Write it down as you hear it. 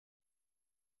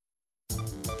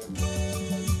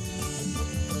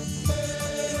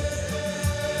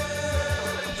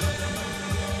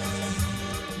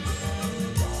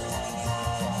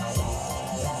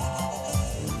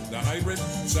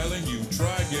telling you,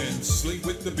 try again, sleep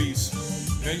with the beast.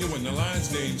 And you in the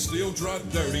lion's name, still drop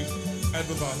dirty.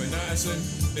 Ever popping ice and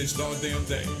it's all damn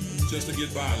day, just to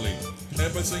get by late.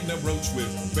 Ever seen a roach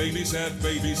with babies have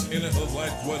babies in a hood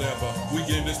like whatever? We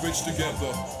get this bitch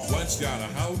together. Once got a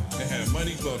house and had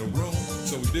money for the room,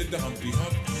 so we did the Humpty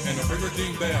Hump and a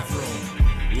Bernardine bathroom.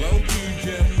 Low key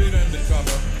kept it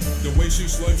undercover. The way she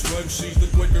slurps, she's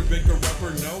the quicker, bigger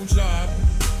rapper, no job.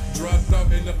 Dropped out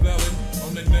in the felon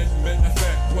on the net, met a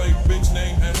fat white bitch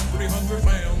named Hannah, 300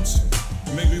 pounds.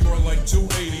 Maybe more like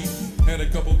 280. Had a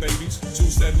couple babies,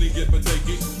 270 get but take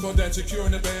it. Caught that secure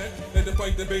in the bag, had to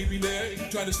fight the baby there.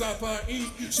 Tried to stop her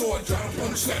eat, so I dropped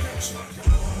on the stairs.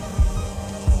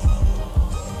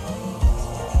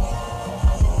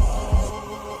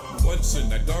 What's in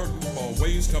the dark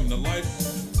always come to life.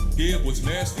 Yeah, it was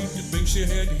nasty, you think she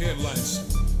had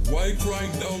headlines. Why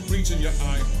crying, don't reach in your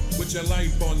eye. With your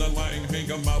life on the line,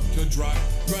 hang 'em out to dry.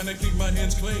 Trying to keep my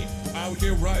hands clean, out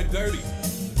here ride dirty.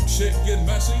 Shit get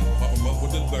messy, pop 'em up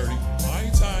with the 30. High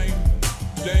tide,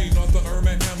 day north of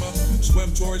Herman Hammer.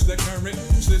 Swim towards the current,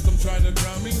 system trying to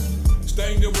drown me.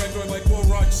 Staying irregular like four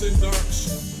rocks and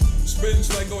darks. Spins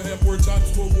like go halfward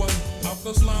tops for one, out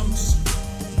the slums.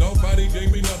 Nobody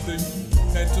gave me nothing,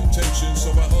 had temptation,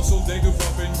 so I hustled, they go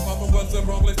bumping. Papa was the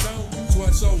wrong town, so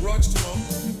I sold rocks to him.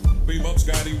 Beam up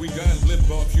Scotty, we got lip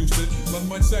off Houston. Love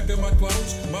my second, my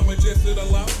clothes, mama just did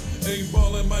allow. Ain't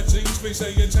ball in my jeans, they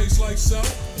say it tastes like salt.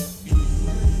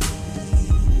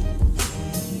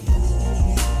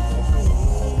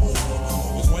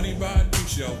 Was 25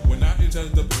 show when I enter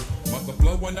the booth. Must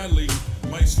flow when I leave,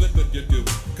 might slip if you do.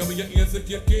 Cover your ears if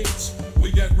your kids,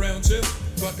 we got round two.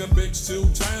 Fuck a bitch 2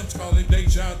 times, call it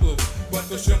deja vu. But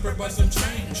the shepherd by some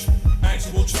change,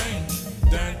 actual change.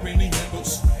 Dine greeny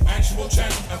nickels, actual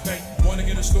change. Okay, wanna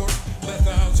get a story? Left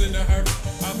the house in a hurry.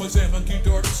 I was at Hunky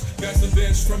Doris, got some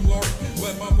bitch from Lori.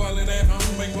 Left my wallet at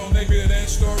home, ain't gonna hear that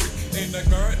story. In the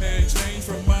car, had change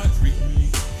from my tree.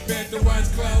 Had the wise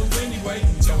clouds anyway,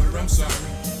 tell her I'm sorry.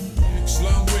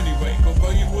 Slow anyway,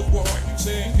 before you was war.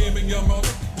 Saying him and your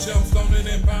mother, shelf stoning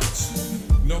and bounce.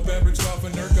 No fabric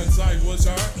softener, cause I was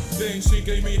hard. Then she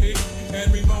gave me heat,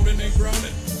 had me moaning and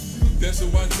groaning. That's who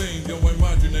I think, going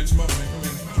watch you next morning.